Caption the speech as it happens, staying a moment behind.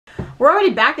we're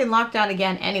already back in lockdown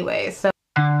again anyway, so.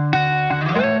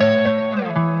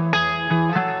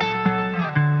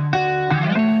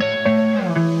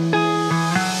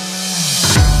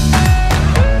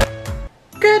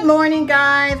 Good morning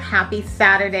guys, happy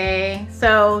Saturday.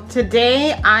 So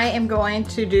today I am going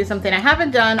to do something I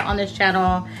haven't done on this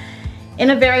channel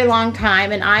in a very long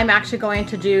time, and I'm actually going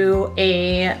to do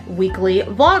a weekly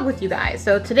vlog with you guys.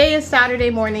 So today is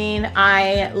Saturday morning.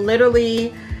 I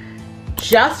literally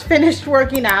just finished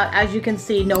working out. As you can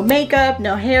see, no makeup,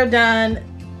 no hair done,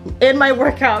 in my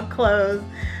workout clothes.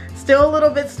 Still a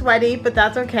little bit sweaty, but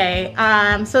that's okay.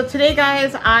 So today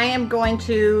guys, I am going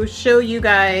to show you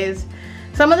guys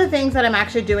some of the things that I'm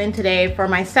actually doing today for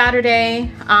my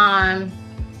Saturday. I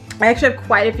actually have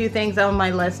quite a few things on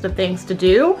my list of things to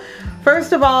do.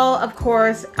 First of all, of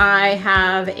course, I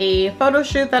have a photo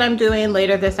shoot that I'm doing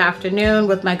later this afternoon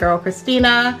with my girl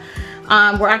Christina.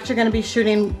 We're actually going to be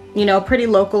shooting, you know, pretty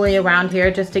locally around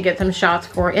here just to get some shots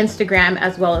for Instagram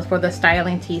as well as for the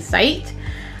Styling Tea site.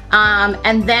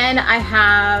 And then I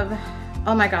have,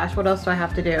 oh my gosh, what else do I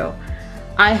have to do?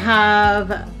 I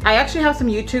actually have some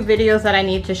YouTube videos that I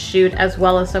need to shoot as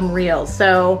well as some reels.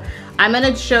 So I'm going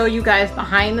to show you guys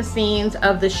behind the scenes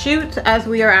of the shoot as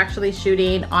we are actually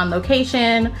shooting on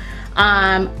location.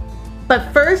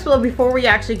 But first, well, before we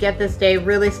actually get this day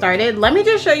really started, let me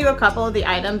just show you a couple of the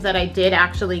items that I did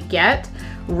actually get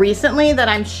recently that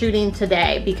I'm shooting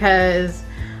today, because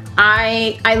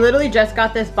I literally just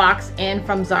got this box in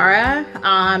from Zara,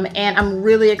 and I'm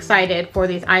really excited for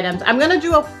these items. I'm gonna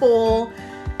do a full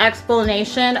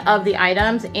explanation of the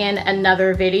items in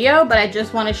another video, but I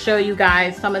just want to show you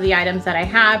guys some of the items that I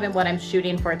have and what I'm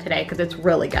shooting for today, because it's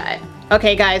really good.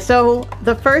 Okay guys, so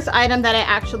the first item that I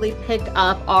actually picked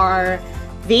up are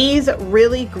these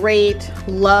really great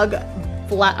lug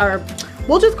flat, or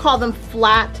we'll just call them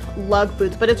flat lug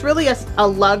boots, but it's really a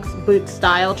lug boot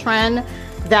style trend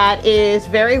that is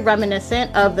very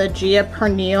reminiscent of the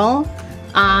GRWM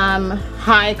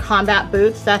high combat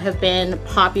boots that have been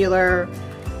popular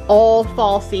all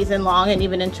fall season long and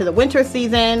even into the winter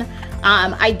season.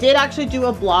 I did actually do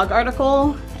a blog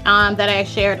article that I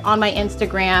shared on my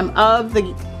Instagram of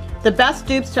the best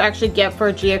dupes to actually get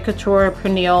for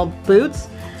GRWM boots,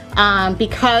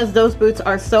 because those boots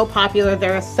are so popular.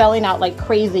 They're selling out like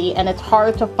crazy and it's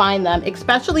hard to find them,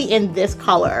 especially in this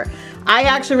color. I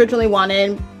actually originally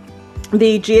wanted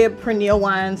the GRWM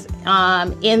ones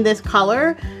in this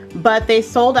color, but they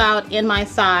sold out in my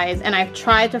size, and I've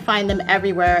tried to find them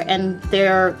everywhere, and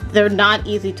they're not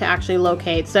easy to actually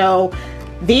locate. So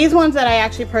these ones that I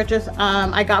actually purchased,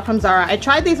 I got from Zara. I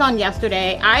tried these on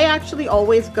yesterday. I actually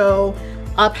always go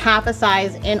up half a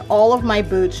size in all of my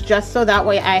boots, just so that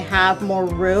way I have more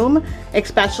room,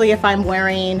 especially if I'm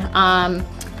wearing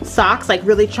socks, like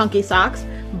really chunky socks.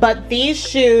 But these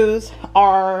shoes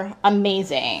are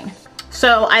amazing.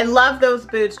 So I love those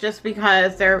boots just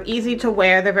because they're easy to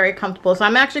wear, they're very comfortable. So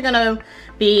I'm actually gonna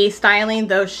be styling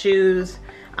those shoes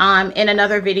in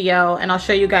another video, and I'll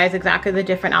show you guys exactly the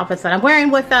different outfits that I'm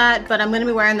wearing with that, but I'm gonna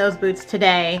be wearing those boots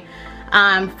today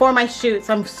for my shoot,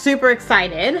 so I'm super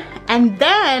excited. And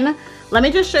then let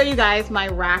me just show you guys my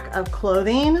rack of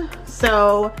clothing.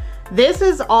 So this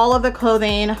is all of the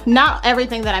clothing, not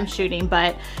everything that I'm shooting,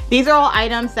 but these are all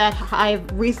items that I've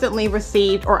recently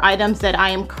received, or items that I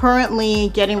am currently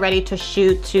getting ready to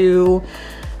shoot to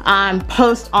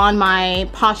post on my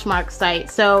Poshmark site.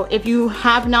 So if you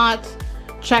have not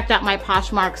checked out my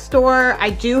Poshmark store, I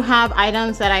do have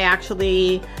items that I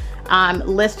actually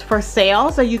list for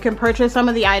sale. So you can purchase some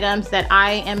of the items that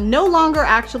I am no longer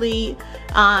actually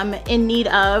in need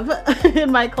of in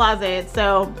my closet.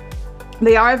 So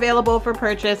they are available for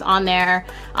purchase on there.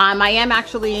 I am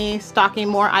actually stocking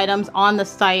more items on the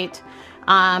site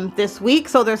this week,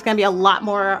 so there's gonna be a lot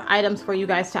more items for you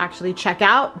guys to actually check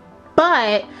out.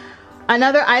 But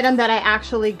another item that I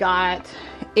actually got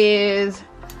is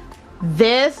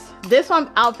this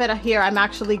one outfit here I'm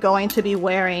actually going to be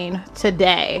wearing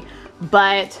today.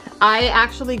 But I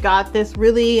actually got this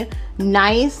really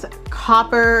nice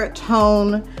copper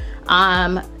tone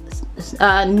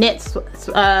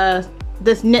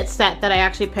this knit set that I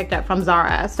actually picked up from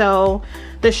Zara. So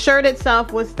the shirt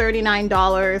itself was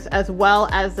 $39, as well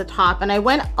as the top, and I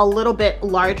went a little bit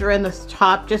larger in this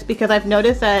top just because I've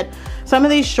noticed that some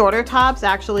of these shorter tops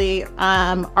actually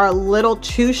are a little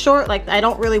too short. Like, I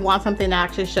don't really want something that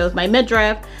actually shows my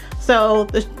midriff. So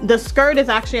the skirt is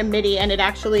actually a midi, and it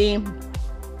actually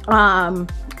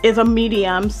is a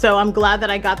medium, so I'm glad that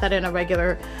I got that in a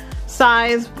regular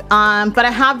size. But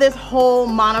I have this whole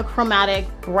monochromatic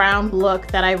brown look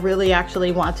that I really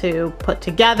actually want to put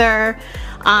together.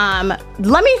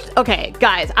 Okay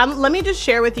guys, let me just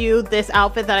share with you this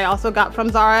outfit that I also got from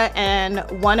Zara and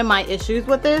one of my issues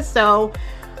with this. So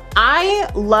I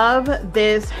love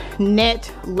this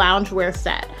knit loungewear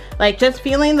set. Like, just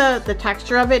feeling the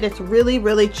texture of it, it's really,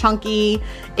 really chunky.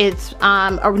 It's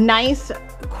a nice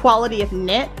quality of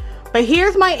knit. But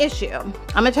here's my issue. I'm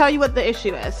gonna tell you what the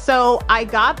issue is. So I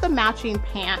got the matching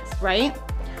pants, right?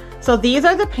 So these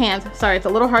are the pants. Sorry, it's a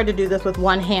little hard to do this with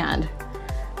one hand.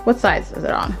 What size is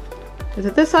it on? Is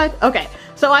it this side? Okay,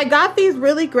 so I got these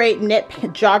really great knit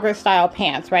jogger style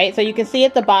pants, right? So you can see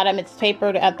at the bottom, it's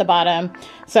tapered at the bottom.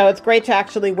 So it's great to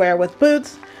actually wear with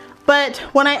boots. But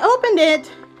when I opened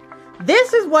it,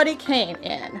 this is what it came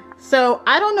in. So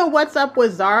I don't know what's up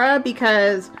with Zara,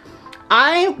 because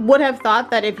I would have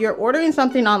thought that if you're ordering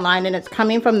something online and it's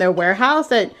coming from their warehouse,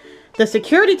 that the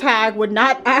security tag would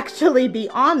not actually be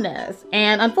on this.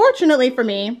 And unfortunately for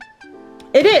me,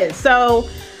 it is. So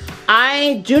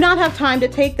I do not have time to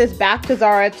take this back to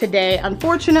Zara today,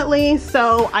 unfortunately.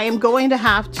 So I am going to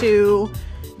have to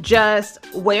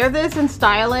just wear this and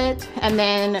style it and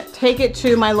then take it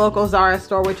to my local Zara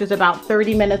store, which is about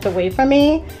 30 minutes away from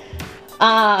me.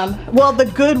 Well, the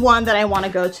good one that I want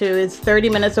to go to is 30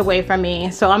 minutes away from me.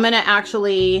 So I'm going to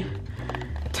actually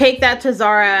take that to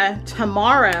Zara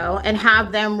tomorrow and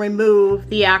have them remove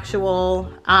the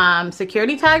actual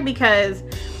security tag, because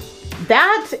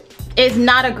that is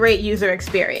not a great user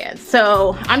experience.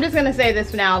 So I'm just gonna say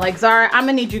this now, like, Zara, I'm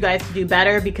gonna need you guys to do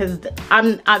better, because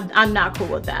I'm not cool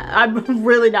with that. I'm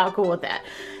really not cool with that.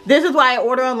 This is why I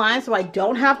order online, so I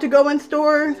don't have to go in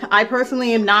store. I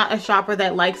personally am not a shopper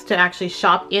that likes to actually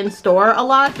shop in store a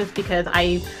lot, just because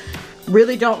I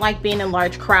really don't like being in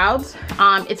large crowds.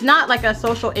 It's not like a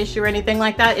social issue or anything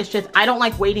like that. It's just I don't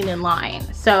like waiting in line.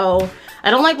 So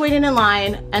I don't like waiting in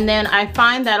line. And then I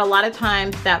find that a lot of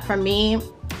times that for me,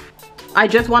 I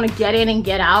just want to get in and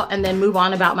get out and then move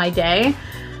on about my day,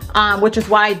 which is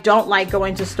why I don't like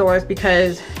going to stores,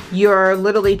 because you're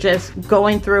literally just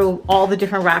going through all the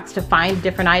different racks to find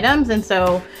different items. And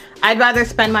so I'd rather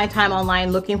spend my time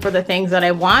online looking for the things that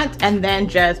I want and then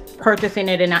just purchasing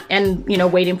it and you know,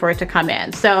 waiting for it to come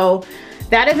in. So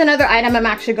that is another item I'm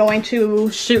actually going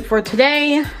to shoot for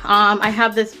today. I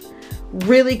have this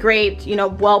really great, you know,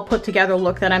 well put together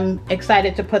look that I'm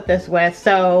excited to put this with.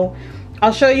 So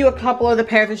I'll show you a couple of the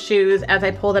pairs of shoes as I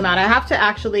pull them out. I have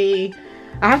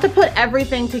to put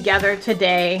everything together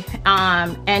today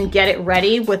and get it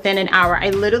ready within an hour.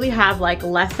 I literally have like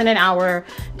less than an hour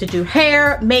to do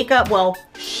hair, makeup, well,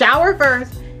 shower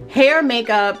first, hair,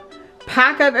 makeup,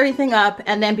 pack up everything up,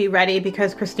 and then be ready,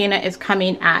 because Christina is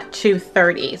coming at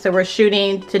 2:30. So we're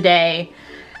shooting today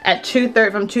at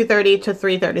 2:30, from 2:30 to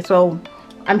 3:30. So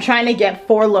I'm trying to get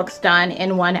 4 looks done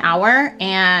in 1 hour.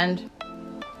 And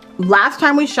last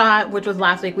time we shot, which was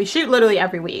last week, we shoot literally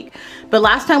every week, but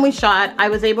last time we shot, I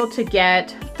was able to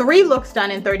get 3 looks done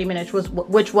in 30 minutes,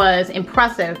 which was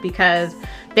impressive, because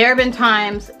there have been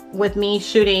times with me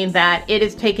shooting that it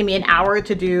has taken me an hour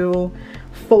to do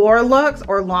 4 looks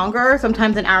or longer,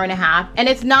 sometimes an hour and a half. And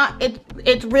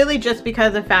it's really just because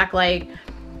of the fact, like,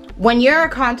 when you're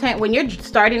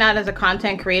starting out as a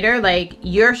content creator, like,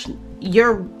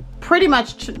 you're pretty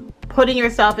much putting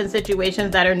yourself in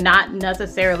situations that are not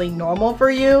necessarily normal for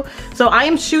you. So I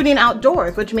am shooting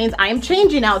outdoors, which means I am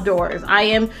changing outdoors. I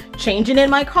am changing in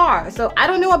my car. So I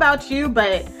don't know about you,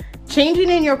 but changing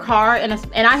in your car, and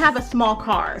I have a small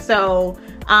car. So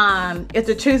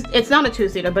it's not a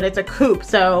 2-seater, but it's a coupe.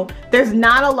 So there's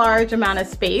not a large amount of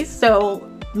space. So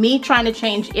me trying to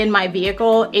change in my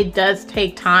vehicle, it does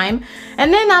take time.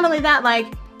 And then not only that, like,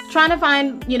 trying to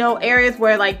find, you know, areas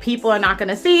where like people are not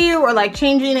gonna see you, or like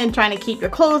changing and trying to keep your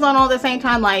clothes on all the same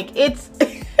time, like it's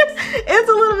it's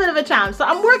a little bit of a challenge. So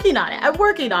I'm working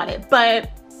on it. But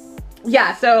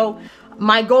yeah, so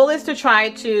my goal is to try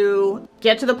to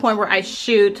get to the point where I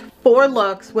shoot 4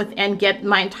 looks and get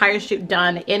my entire shoot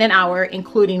done in an hour,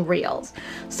 including reels.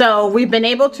 So we've been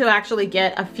able to actually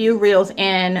get a few reels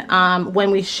in when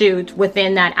we shoot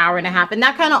within that hour and a half. And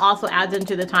that kind of also adds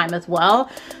into the time as well.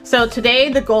 So today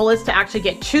the goal is to actually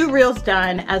get 2 reels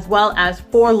done, as well as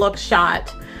 4 looks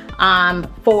shot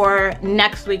for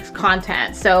next week's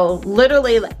content. So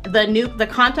literally the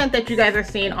content that you guys are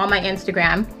seeing on my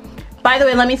Instagram. By the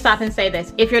way, let me stop and say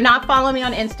this. If you're not following me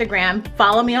on Instagram,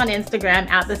 follow me on Instagram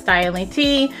at The Styling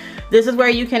Tea. This is where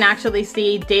you can actually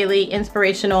see daily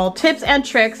inspirational tips and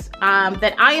tricks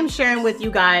that I am sharing with you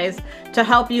guys to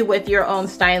help you with your own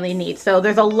styling needs. So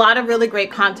there's a lot of really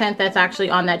great content that's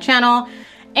actually on that channel.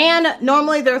 And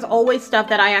normally there's always stuff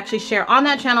that I actually share on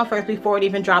that channel first before it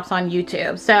even drops on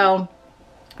YouTube. So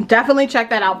definitely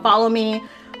check that out. Follow me.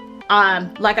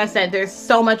 like I said, there's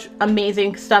so much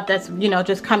amazing stuff that's, you know,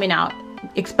 just coming out,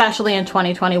 especially in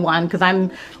 2021, because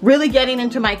I'm really getting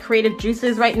into my creative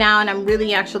juices right now, and I'm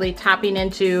really actually tapping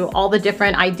into all the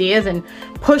different ideas and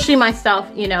pushing myself,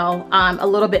 you know, a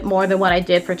little bit more than what I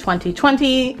did for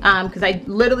 2020, because I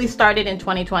literally started in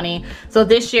 2020. So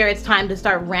this year it's time to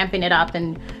start ramping it up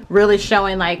and really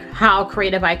showing like how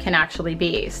creative I can actually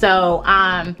be. So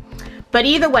but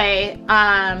either way,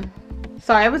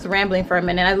 sorry, I was rambling for a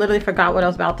minute. I literally forgot what I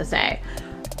was about to say.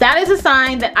 That is a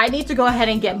sign that I need to go ahead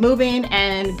and get moving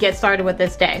and get started with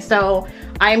this day. So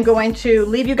I'm going to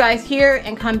leave you guys here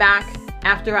and come back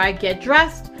after I get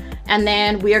dressed, and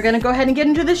then we are gonna go ahead and get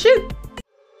into the shoot.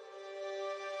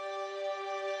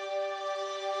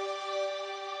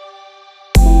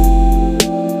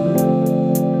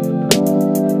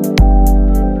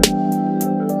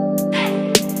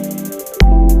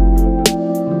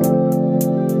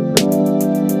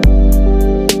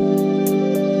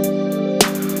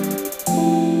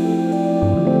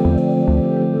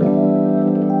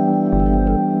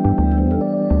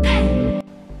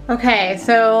 Okay,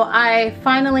 so I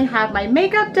finally have my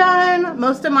makeup done.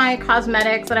 Most of my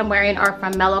cosmetics that I'm wearing are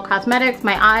from Mellow Cosmetics.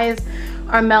 My eyes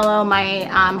are Mellow, my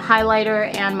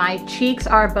highlighter and my cheeks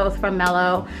are both from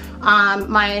Mellow.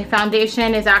 My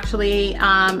foundation is actually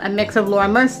a mix of Laura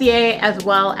Mercier as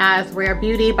well as Rare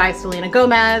Beauty by Selena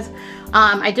Gomez.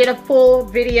 I did a full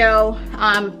video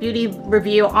beauty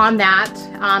review on that,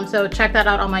 so check that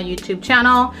out on my YouTube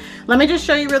channel. Let me just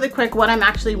show you really quick what I'm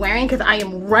actually wearing, because I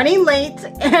am running late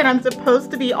and I'm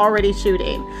supposed to be already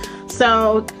shooting.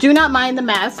 So do not mind the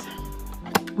mess,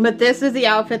 but this is the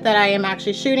outfit that I am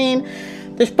actually shooting.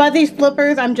 But these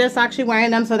flippers, I'm just actually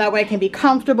wearing them so that way I can be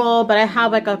comfortable, but I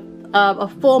have like a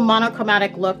full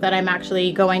monochromatic look that I'm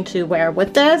actually going to wear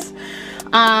with this.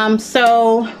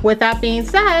 So with that being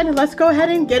said, let's go ahead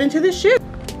and get into the shoot.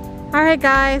 All right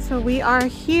guys, so we are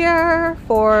here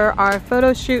for our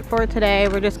photo shoot for today.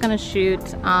 We're just gonna shoot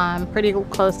pretty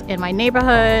close in my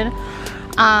neighborhood.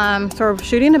 So we're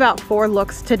shooting about 4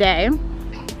 looks today.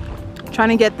 Trying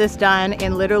to get this done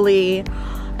in literally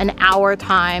an hour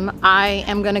time. I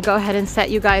am gonna go ahead and set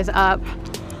you guys up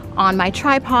on my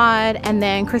tripod, and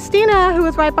then Christina, who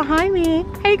is right behind me.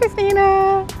 Hey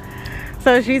Christina.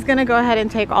 So she's gonna go ahead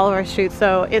and take all of our shoots.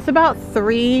 So it's about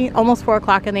 3, almost 4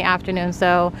 o'clock in the afternoon,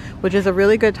 so which is a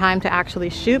really good time to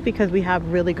actually shoot because we have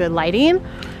really good lighting.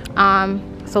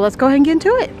 So let's go ahead and get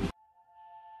into it.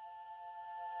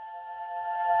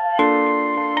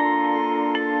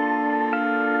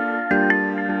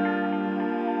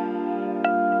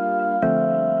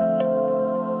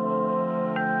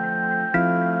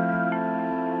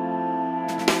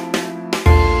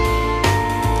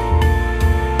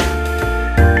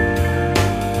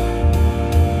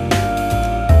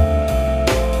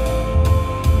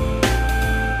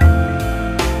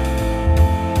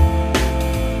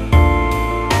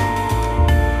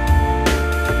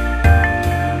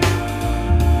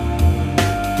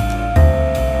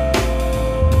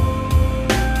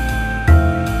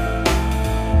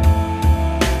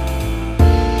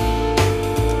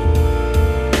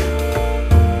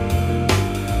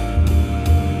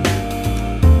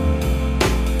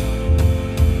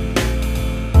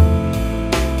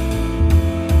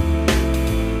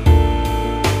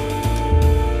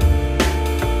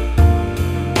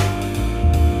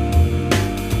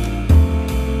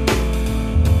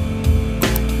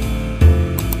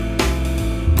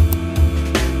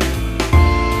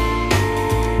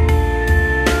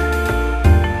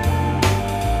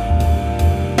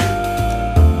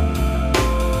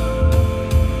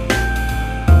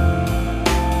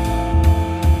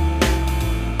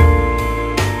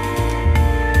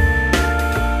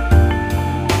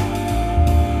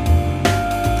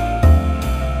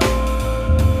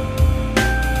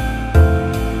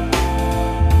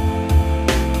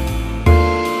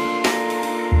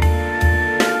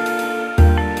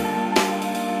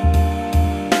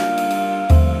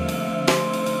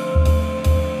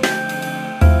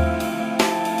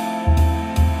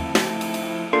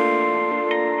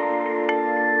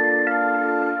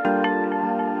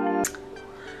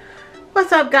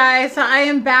 What's up guys? So I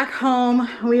am back home.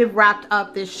 We have wrapped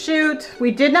up this shoot.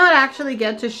 We did not actually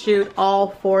get to shoot all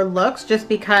 4 looks just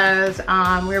because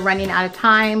we were running out of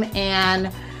time,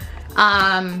 and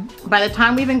by the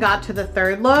time we even got to the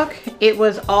 3rd look, it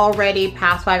was already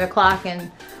past 5 o'clock,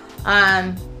 and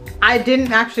I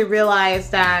didn't actually realize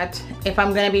that if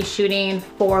I'm gonna be shooting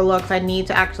 4 looks, I need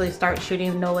to actually start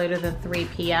shooting no later than 3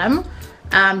 p.m.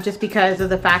 Just because of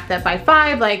the fact that by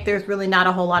 5, like, there's really not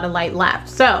a whole lot of light left.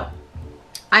 So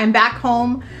I'm back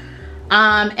home.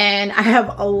 And I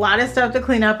have a lot of stuff to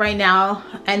clean up right now,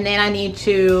 and then I'm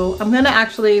gonna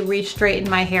actually re-straighten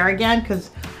my hair again,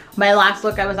 because my last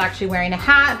look I was actually wearing a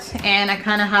hat, and I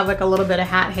kind of have like a little bit of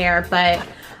hat hair. But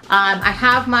I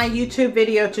have my YouTube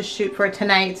video to shoot for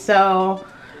tonight, so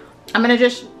I'm gonna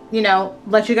just, you know,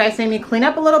 let you guys see me clean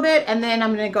up a little bit, and then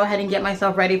I'm gonna go ahead and get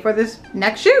myself ready for this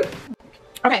next shoot.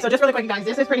 Okay, so just really quick, you guys,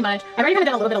 this is pretty much, I've already kind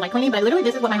of done a little bit of light cleaning, but literally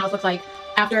this is what my house looks like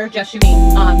after just shooting,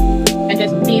 and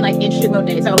just being like in shoot mode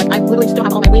day. So like I literally still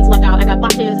have all my weights left out. I've got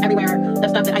boxes everywhere of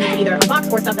stuff that I need to either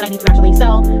unbox or stuff that I need to actually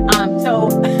sell. So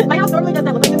my house normally does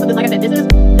not look like this, but like I said, this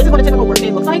is what a typical work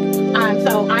day looks like.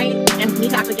 So I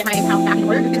need to actually get my house back in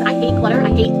order, because I hate clutter.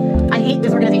 I hate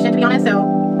disorganization, to be honest. So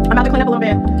I'm about to clean up a little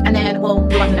bit, and then we'll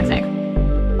move on to the next day.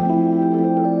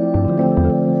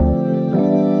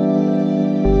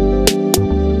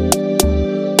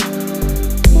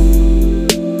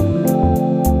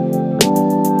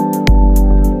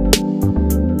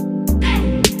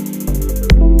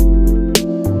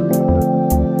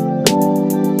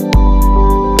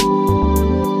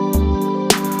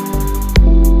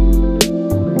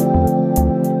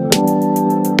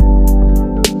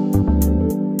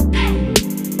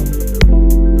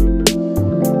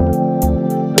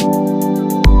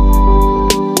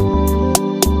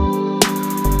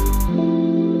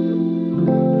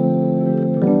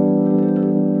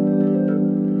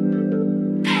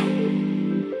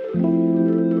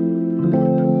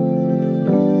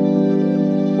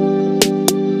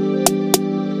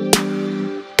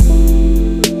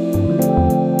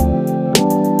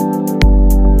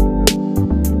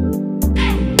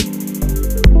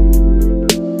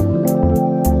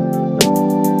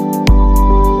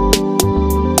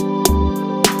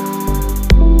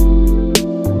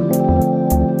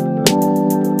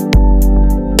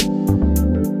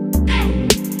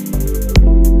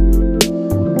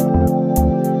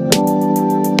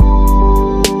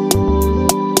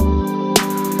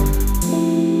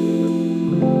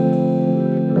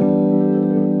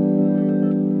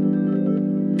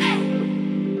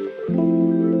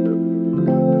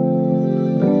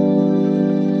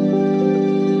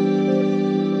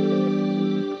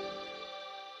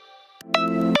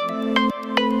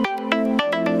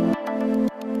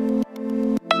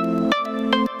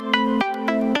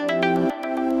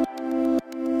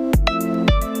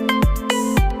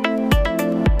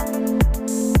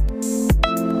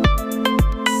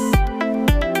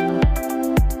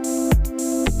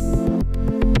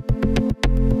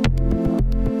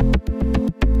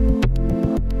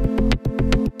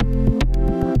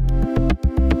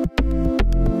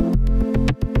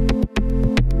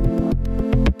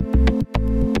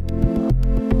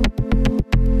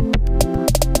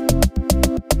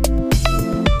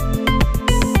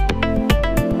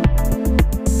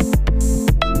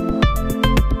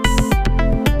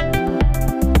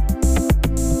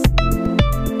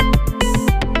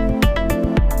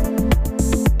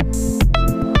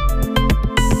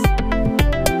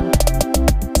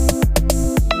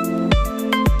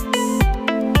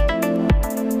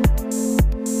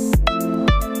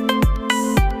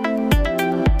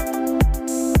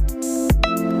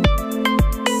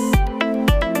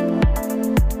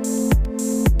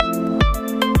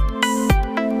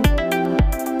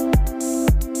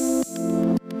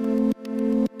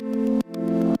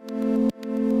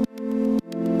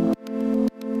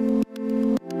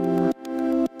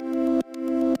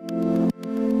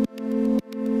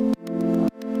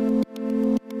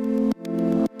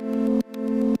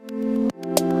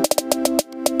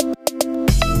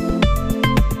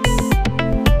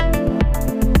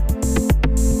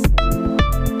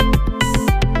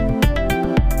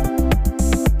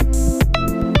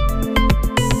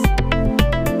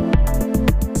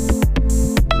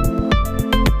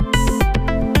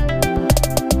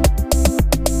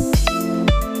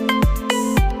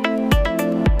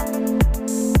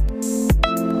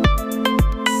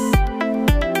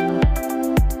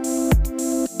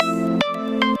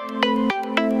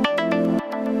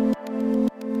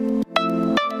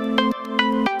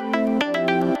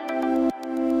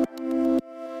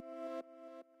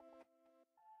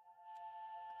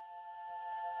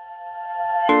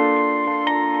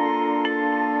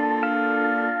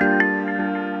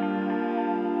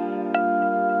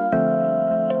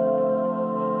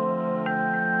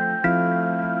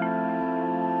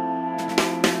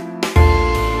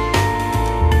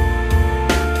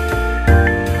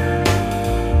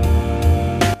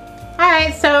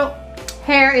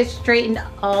 hair is straightened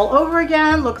all over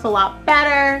again, looks a lot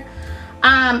better.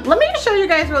 Let me just show you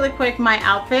guys really quick my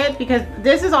outfit, because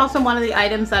this is also one of the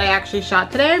items that I actually shot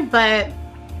today, but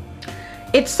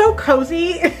it's so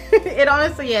cozy. It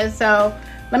honestly is. So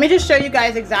let me just show you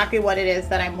guys exactly what it is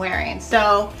that I'm wearing.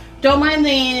 So don't mind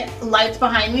the lights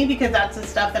behind me because that's the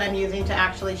stuff that I'm using to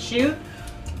actually shoot.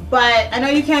 But I know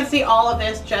you can't see all of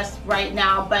this just right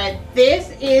now, but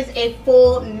this is a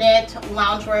full knit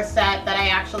loungewear set that I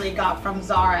actually got from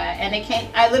Zara. And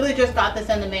I literally just got this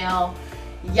in the mail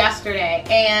yesterday.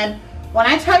 And when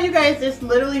I tell you guys, this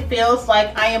literally feels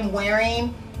like I am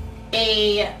wearing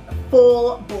a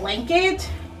full blanket.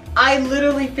 I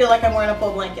literally feel like I'm wearing a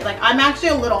full blanket. Like, I'm actually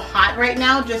a little hot right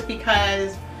now just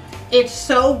because it's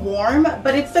so warm,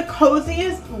 but it's the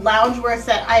coziest loungewear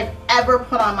set I've ever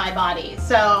put on my body.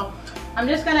 So I'm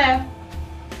just gonna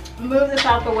move this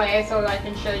out the way so I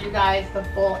can show you guys the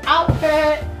full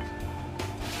outfit.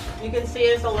 You can see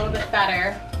it's a little bit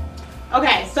better.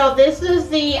 Okay, so this is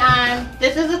the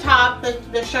top.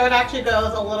 The shirt actually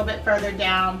goes a little bit further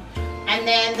down. And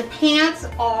then the pants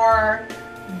are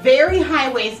very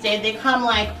high-waisted. They come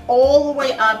like all the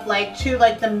way up like to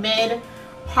like the mid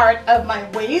part of my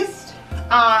waist.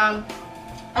 And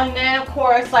then of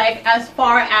course, like as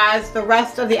far as the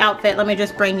rest of the outfit, let me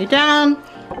just bring you down.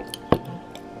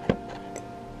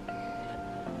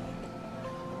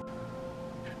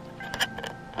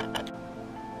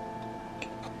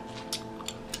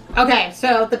 Okay,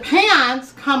 so the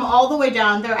pants come all the way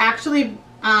down. They're actually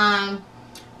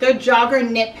they're jogger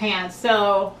knit pants,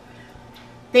 so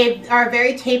they are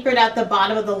very tapered at the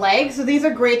bottom of the leg. So these are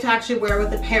great to actually wear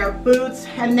with a pair of boots.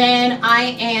 And then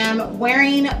I am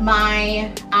wearing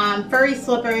my furry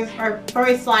slippers, or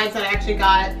furry slides, that I actually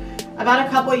got about a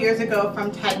couple years ago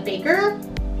from Ted Baker.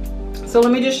 So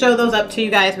let me just show those up to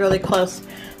you guys really close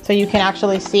so you can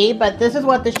actually see. But this is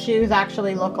what the shoes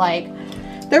actually look like.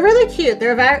 They're really cute.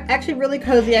 They're actually really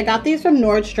cozy. I got these from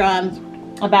Nordstrom's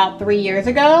about 3 years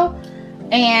ago.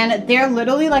 And they're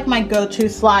literally like my go-to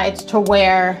slides to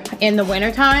wear in the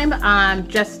wintertime,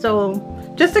 just to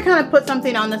kind of put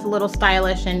something on that's a little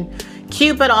stylish and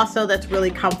cute, but also that's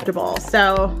really comfortable.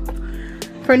 So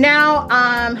for now,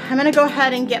 I'm gonna go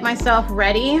ahead and get myself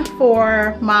ready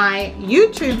for my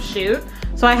YouTube shoot.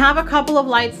 So I have a couple of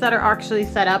lights that are actually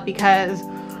set up because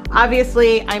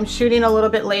obviously I'm shooting a little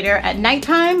bit later at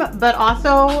nighttime, but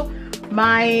also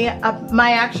my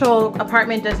actual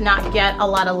apartment does not get a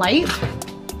lot of light.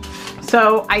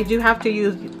 So I do have to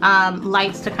use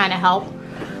lights to kind of help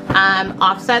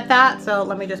offset that. So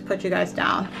let me just put you guys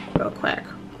down real quick.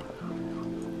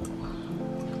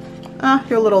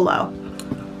 You're a little low.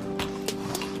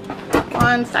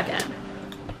 1 second.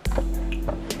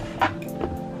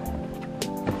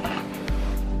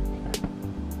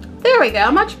 There we go,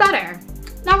 much better.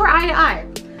 Now we're eye to eye.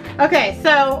 Okay,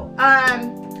 so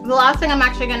the last thing I'm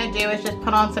actually gonna do is just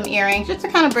put on some earrings just to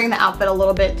kind of bring the outfit a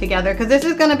little bit together, because this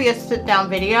is gonna be a sit down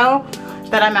video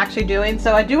that I'm actually doing.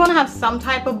 So I do wanna have some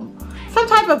type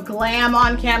of glam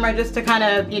on camera just to kind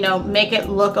of, you know, make it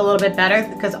look a little bit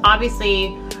better, because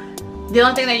obviously the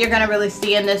only thing that you're gonna really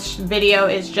see in this video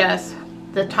is just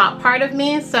the top part of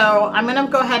me. So I'm gonna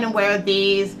go ahead and wear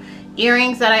these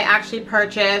earrings that I actually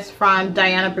purchased from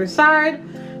Diana Broussard.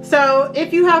 So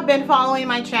if you have been following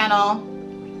my channel,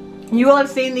 you will have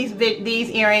seen these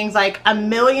earrings like a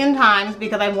million times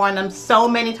because I've worn them so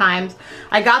many times.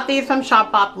 I got these from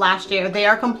Shopbop last year. They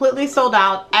are completely sold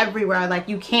out everywhere. Like,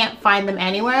 you can't find them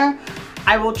anywhere.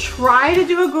 I will try to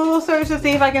do a Google search to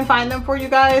see if I can find them for you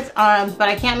guys, but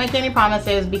I can't make any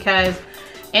promises because,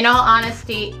 in all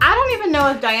honesty, I don't even know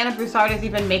if Diana Broussard is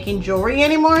even making jewelry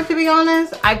anymore, to be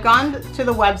honest. I've gone to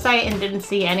the website and didn't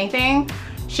see anything.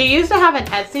 She used to have an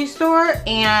Etsy store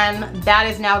and that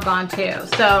is now gone too.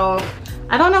 So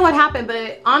I don't know what happened,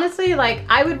 but honestly, like,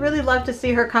 I would really love to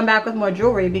see her come back with more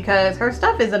jewelry because her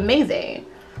stuff is amazing.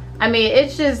 I mean,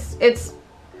 it's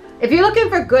if you're looking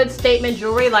for good statement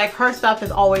jewelry, like, her stuff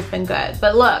has always been good.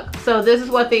 But look, so this is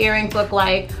what the earrings look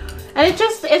like. And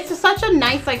it's such a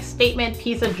nice, like, statement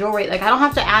piece of jewelry. Like, I don't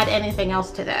have to add anything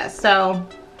else to this. So,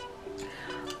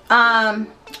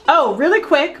 oh, really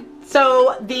quick.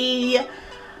 So the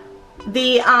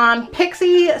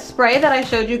Pixie spray that I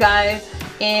showed you guys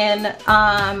in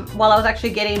while I was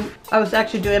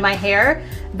actually doing my hair,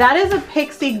 that is a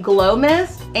Pixie Glow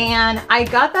Mist, and I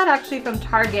got that actually from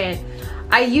Target.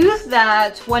 I use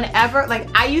that whenever, like,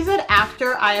 I use it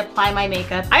after I apply my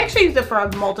makeup. I actually use it for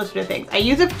a multitude of things. I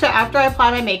use it after I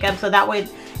apply my makeup, so that way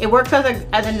it works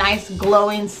as a nice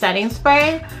glowing setting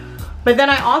spray. But then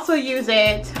I also use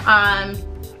it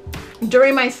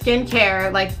during my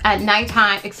skincare, like at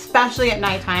nighttime, especially at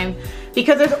nighttime,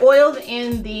 because there's oils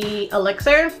in the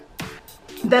elixir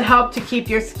that help to keep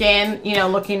your skin, you know,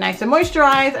 looking nice and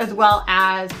moisturized, as well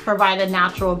as provide a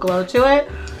natural glow to it.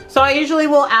 So I usually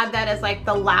will add that as like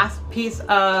the last piece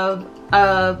of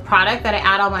a product that I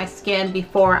add on my skin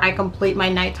before I complete my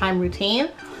nighttime routine.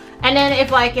 And then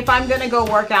if I'm gonna go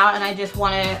work out and I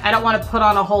don't want to put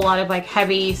on a whole lot of like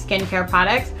heavy skincare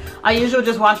products, I usually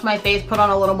just wash my face, put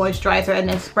on a little moisturizer, and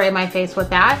then spray my face with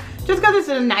that, just because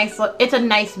it's a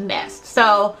nice mist.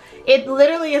 So it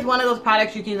literally is one of those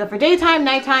products you can use it for daytime,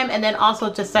 nighttime, and then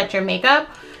also to set your makeup.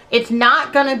 It's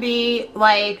not gonna be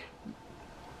like,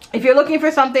 if you're looking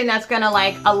for something that's gonna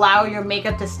like allow your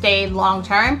makeup to stay long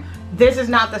term, this is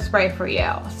not the spray for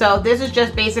you. So this is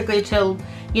just basically to,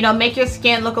 you know, make your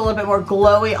skin look a little bit more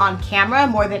glowy on camera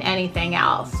more than anything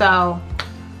else. So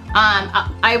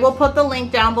I will put the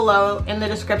link down below in the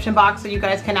description box so you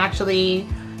guys can actually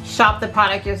shop the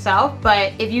product yourself.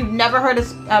 But if you've never heard of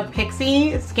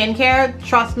Pixi skincare,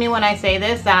 trust me when I say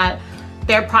this, that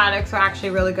their products are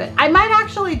actually really good. I might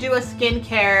actually do a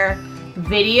skincare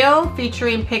video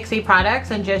featuring Pixi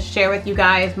products and just share with you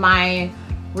guys my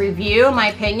review, my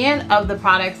opinion of the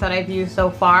products that I've used so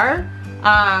far,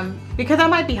 because that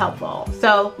might be helpful.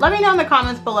 So let me know in the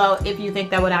comments below if you think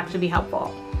that would actually be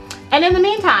helpful. And in the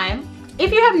meantime,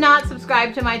 if you have not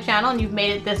subscribed to my channel and you've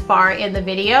made it this far in the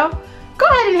video, go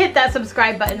ahead and hit that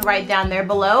subscribe button right down there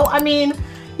below. I mean,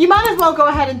 you might as well go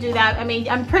ahead and do that. I mean,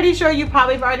 I'm pretty sure you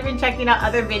probably have already been checking out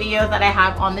other videos that I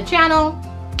have on the channel.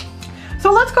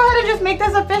 So let's go ahead and just make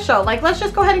this official. Like, let's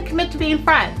just go ahead and commit to being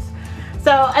friends.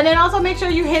 So, and then also make sure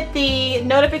you hit the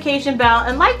notification bell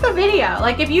and like the video.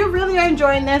 Like, if you really are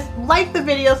enjoying this, like the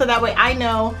video so that way I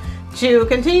know to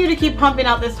continue to keep pumping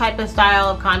out this type of style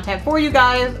of content for you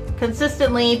guys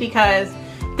consistently, because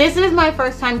this is my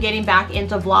first time getting back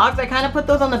into vlogs. I kind of put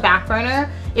those on the back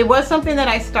burner. It was something that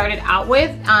I started out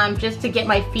with just to get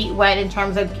my feet wet in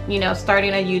terms of, you know, starting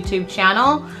a YouTube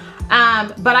channel.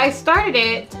 But I started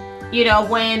it, you know,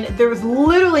 when there was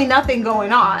literally nothing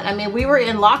going on. I mean, we were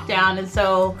in lockdown, and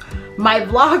so my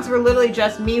vlogs were literally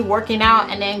just me working out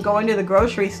and then going to the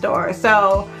grocery store.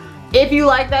 So if you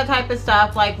like that type of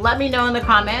stuff, like, let me know in the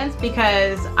comments,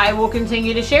 because I will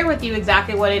continue to share with you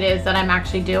exactly what it is that I'm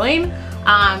actually doing,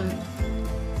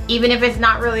 even if it's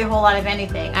not really a whole lot of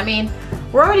anything. I mean,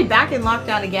 we're already back in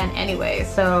lockdown again anyway,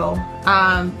 so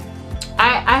I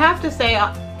have to say,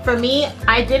 for me,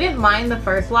 I didn't mind the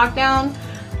first lockdown.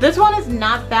 This one is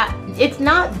not that, it's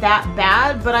not that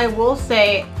bad, but I will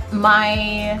say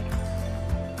my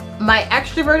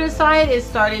extroverted side is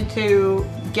starting to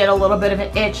get a little bit of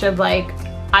an itch of like,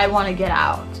 I want to get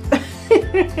out.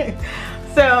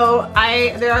 So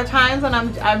there are times when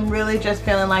I'm really just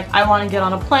feeling like I want to get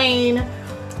on a plane,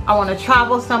 I want to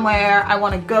travel somewhere, I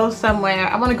want to go somewhere,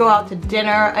 I want to go out to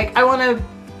dinner. Like, I want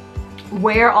to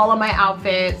wear all of my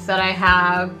outfits that I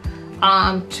have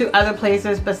to other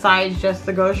places besides just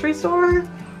the grocery store,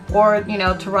 or, you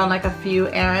know, to run like a few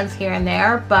errands here and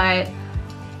there. But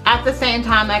at the same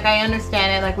time, like, I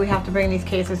understand it, like, we have to bring these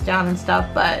cases down and stuff,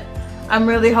 but I'm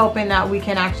really hoping that we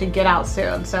can actually get out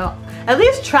soon. So at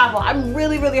least travel. I'm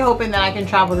really, really hoping that I can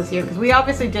travel this year, because we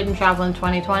obviously didn't travel in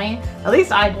 2020. At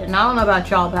least I didn't. I don't know about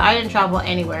y'all, but I didn't travel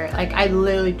anywhere. Like, I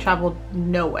literally traveled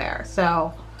nowhere.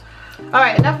 So all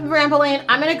right, enough of rambling.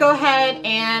 I'm gonna go ahead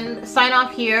and sign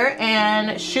off here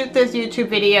and shoot this YouTube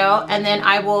video, and then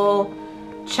I will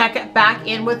check back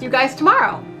in with you guys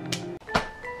tomorrow.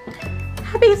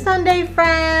 Happy Sunday,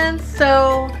 friends.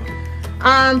 So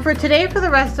for today, for the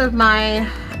rest of my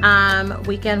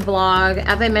weekend vlog,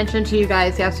 as I mentioned to you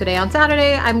guys yesterday, on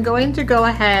Saturday, I'm going to go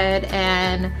ahead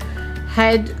and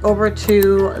head over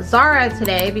to Zara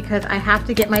today because I have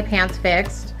to get my pants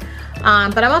fixed.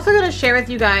 But I'm also going to share with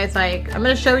you guys, like, I'm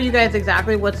going to show you guys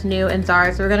exactly what's new in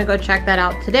Zara. So we're going to go check that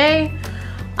out today.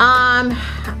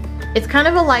 It's kind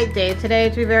of a light day today,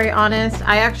 to be very honest.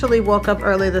 I actually woke up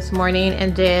early this morning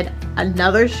and did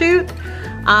another shoot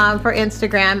for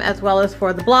Instagram as well as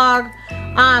for the blog.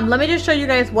 Let me just show you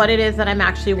guys what it is that I'm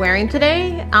actually wearing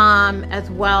today, as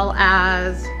well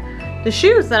as the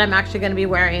shoes that I'm actually going to be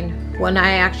wearing when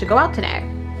I actually go out today.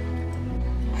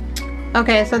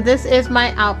 Okay, so this is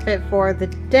my outfit for the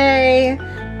day.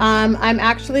 I'm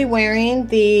actually wearing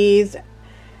these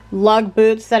lug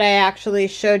boots that I actually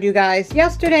showed you guys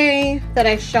yesterday that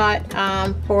I shot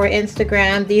for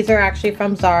Instagram. These are actually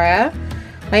from Zara.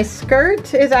 My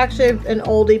skirt is actually an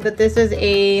oldie, but this is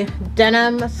a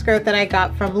denim skirt that I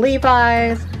got from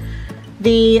Levi's.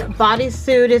 The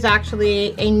bodysuit is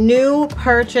actually a new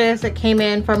purchase that came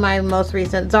in from my most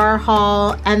recent Zara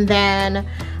haul. And then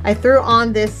I threw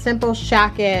on this simple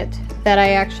jacket that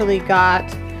I actually got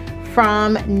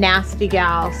from Nasty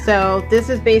Gal. So this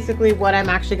is basically what I'm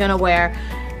actually gonna wear.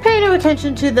 Pay no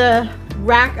attention to the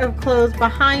rack of clothes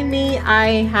behind me.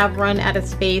 I have run out of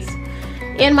space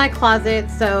in my closet.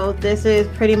 So this is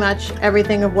pretty much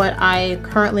everything of what I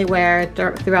currently wear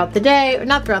throughout the day, or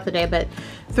not throughout the day, but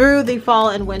through the fall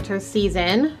and winter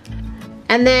season.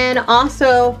 And then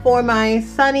also for my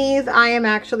sunnies, I am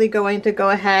actually going to go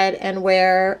ahead and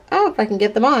wear, oh, if I can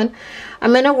get them on,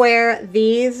 I'm gonna wear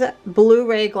these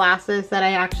Blu-ray glasses that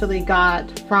I actually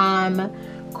got from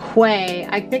Quay.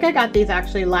 I think I got these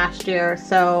actually last year,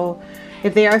 so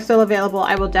if they are still available,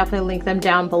 I will definitely link them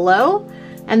down below.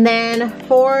 And then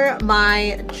for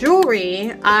my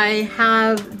jewelry, I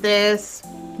have this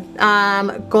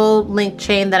gold link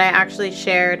chain that I actually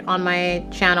shared on my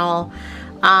channel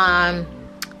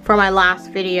for my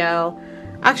last video.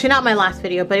 Actually, not my last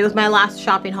video, but it was my last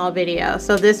shopping haul video.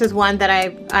 So this is one that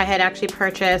I had actually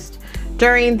purchased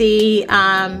during the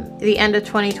end of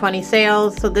 2020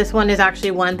 sales. So this one is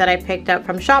actually one that I picked up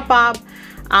from Shopbop.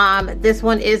 This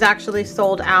one is actually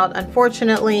sold out,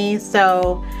 unfortunately.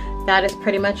 So that is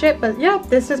pretty much it. But yeah,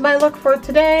 this is my look for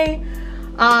today.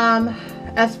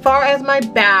 As far as my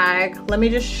bag, let me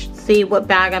just see what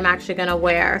bag I'm actually gonna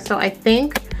wear. So I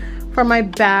think for my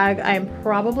bag, I'm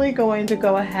probably going to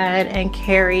go ahead and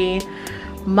carry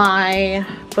my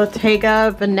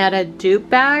Bottega Veneta dupe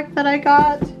bag that I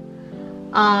got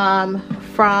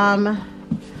from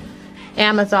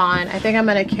Amazon. I think I'm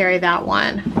gonna carry that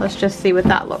one. Let's just see what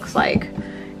that looks like.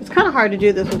 It's kind of hard to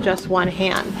do this with just one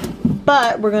hand,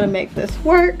 but we're gonna make this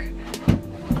work.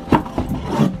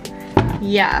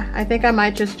 Yeah, I think I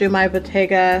might just do my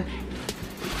Bottega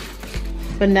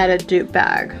Veneta dupe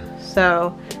bag.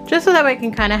 So just so that we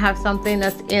can kind of have something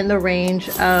that's in the range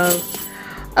of,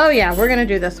 oh yeah, we're gonna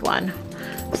do this one.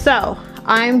 So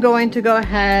I'm going to go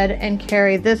ahead and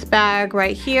carry this bag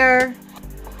right here.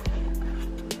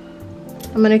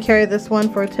 I'm gonna carry this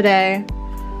one for today.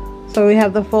 So we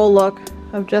have the full look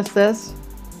of just this.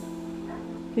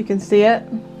 You can see it.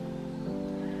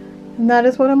 And that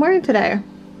is what I'm wearing today.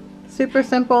 Super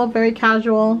simple, very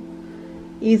casual,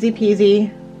 easy peasy.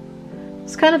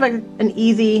 It's kind of like an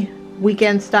easy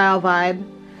weekend style vibe,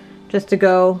 just to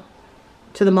go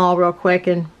to the mall real quick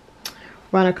and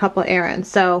run a couple errands.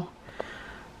 So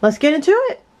let's get into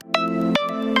it.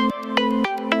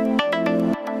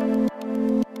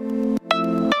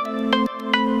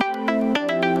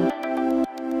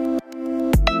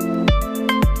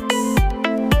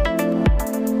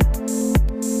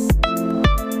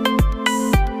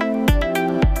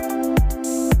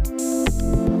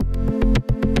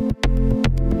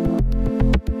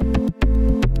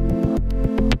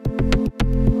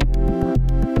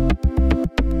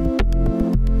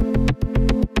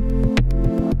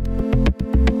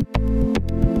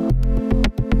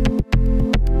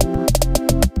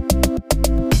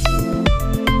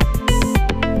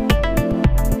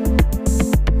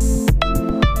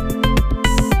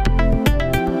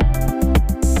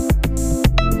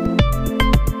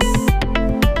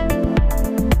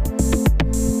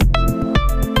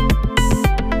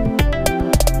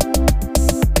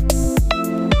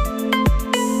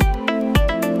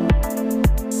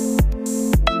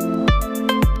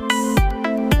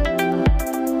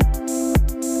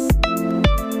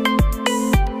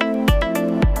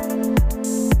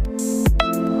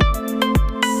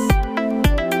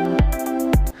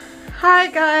 Hi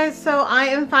guys, so I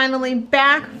am finally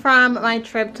back from my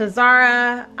trip to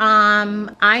Zara.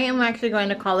 I am actually going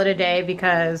to call it a day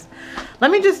because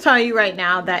let me just tell you right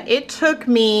now that it took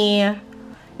me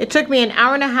an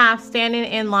hour and a half standing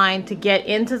in line to get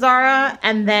into Zara,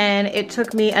 and then it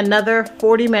took me another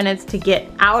 40 minutes to get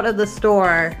out of the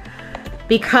store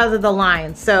because of the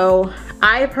line. So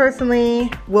I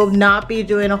personally will not be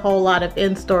doing a whole lot of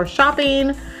in-store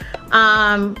shopping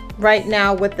right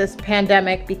now with this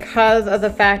pandemic because of the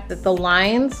fact that the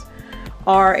lines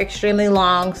are extremely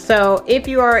long. So if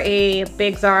you are a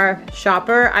big Zara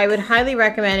shopper, I would highly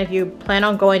recommend, if you plan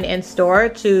on going in store,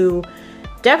 to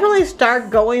definitely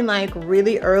start going like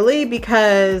really early,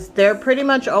 because they're pretty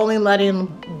much only letting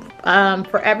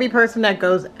for every person that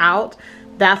goes out,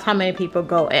 that's how many people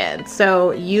go in.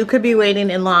 So you could be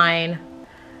waiting in line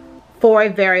for a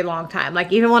very long time.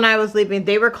 Like even when I was leaving,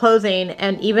 they were closing,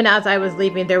 and even as I was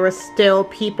leaving, there were still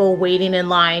people waiting in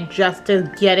line just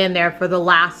to get in there for the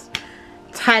last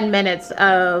 10 minutes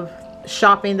of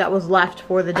shopping that was left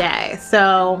for the day.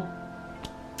 So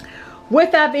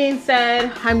with that being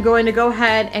said, I'm going to go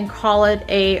ahead and call it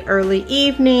a early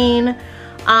evening.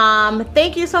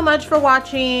 Thank you so much for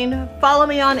watching. Follow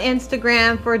me on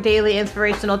Instagram for daily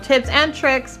inspirational tips and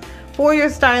tricks for your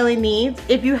styling needs.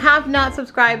 If you have not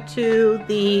subscribed to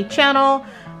the channel,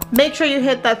 make sure you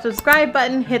hit that subscribe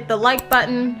button, hit the like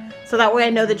button, so that way I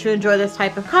know that you enjoy this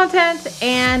type of content,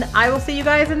 and I will see you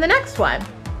guys in the next one.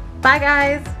 Bye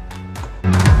guys.